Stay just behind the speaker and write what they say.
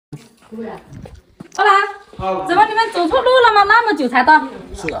二郎，怎么你们走错路了吗？那么久才到？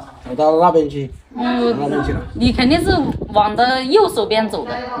是的，我到那边去。那边去了。你肯定是往的右手边走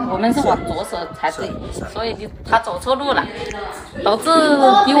的，我们是往左手才对，所以他走错路了，导致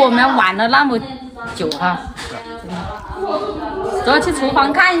比我们晚了那么久哈。走去厨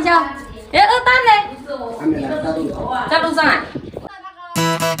房看一下。哎，二蛋呢？还没来，在路上啊。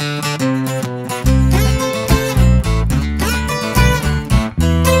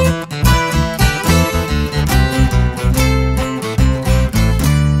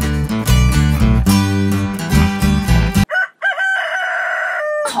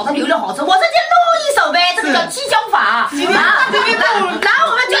炒的牛肉好吃，我这就录一手呗，这个叫激将法。然后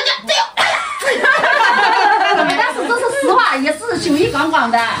我们但是这是实话，也是血气杠杠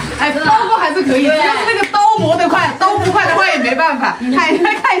的。哎，刀工还是可以，主要是那个刀磨得快，刀不快的话也没办法。看一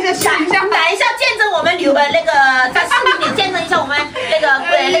下形象，等一下见证我们那个在视频里见证一下我们那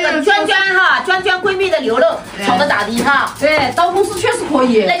个娟哈，娟闺蜜的牛肉炒的咋地哈？对，刀工是确实可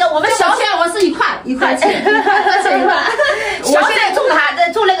以。那个我们小现我是一块钱，小姐做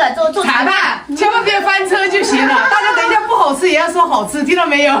裁判，千万别翻车就行了。大家等一下不好吃也要说好吃，听到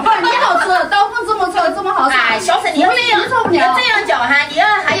没有？你好吃，刀工这么臭，这么好吃。哎，小沈你要这样讲哈，你要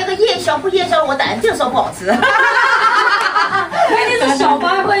还有个夜宵不夜宵，我当然就说不好吃。关键是小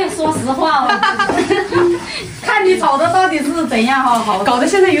八会说实话哦，看你炒的到底是怎样哈，好搞得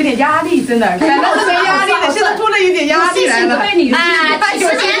现在有点压力，真的，本来是没压力的，现在突然有点压力来了。哎，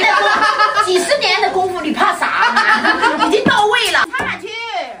几十年的功夫，你怕啥呢？已经到位了。他俩去，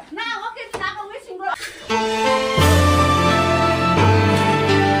那我给你拿个微信过来。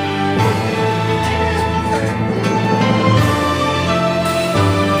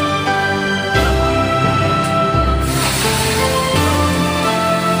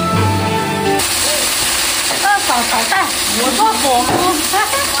炒蛋，我做火锅，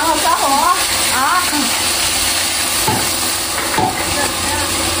小火啊。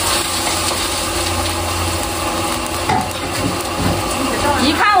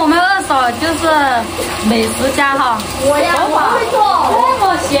一看我们二嫂就是美食家哈，我会做，这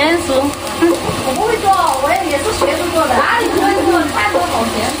么娴熟。我不会做，我也是学着做的。哪里不会做？看着好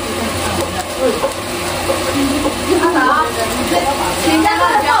娴熟。二嫂，请家的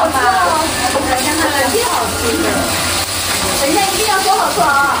不好吃哦，挺好吃的。等一下一定要说好吃啊！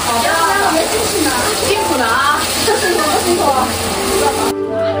好的，要不然我没心情了，辛苦了啊！辛苦不辛苦？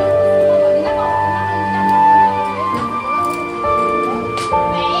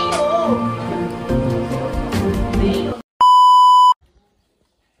没有。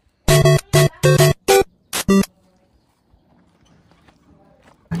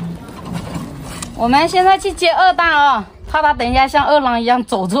我们现在去接二蛋啊，怕他等一下像二郎一样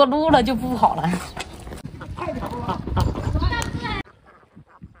走错路了就不好了。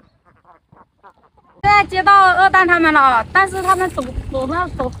现在接到二蛋他们了，但是他们走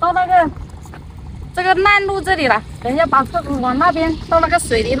到那个这个烂路这里了，等一下把车往那边到那个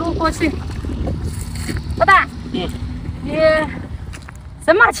水泥路过去。二蛋，你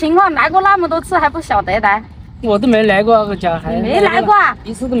什么情况？来过那么多次还不晓得来？我都没来过那个家，还没来过啊？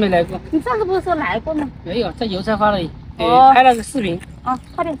一次都没来过。你上次不是说来过吗？没有，在邮差发了，哦，拍了个视频。啊，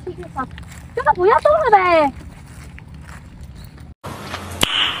快点去吧，叫他不要动了呗。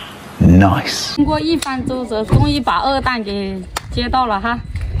Nice。经过一番周折，终于把二蛋给接到了哈。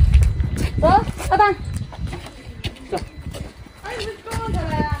走，二蛋。走。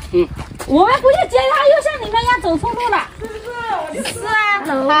我们不去接他，又像你们一样走错路了。是不是？是啊。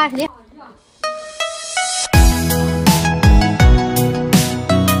嗨，你好。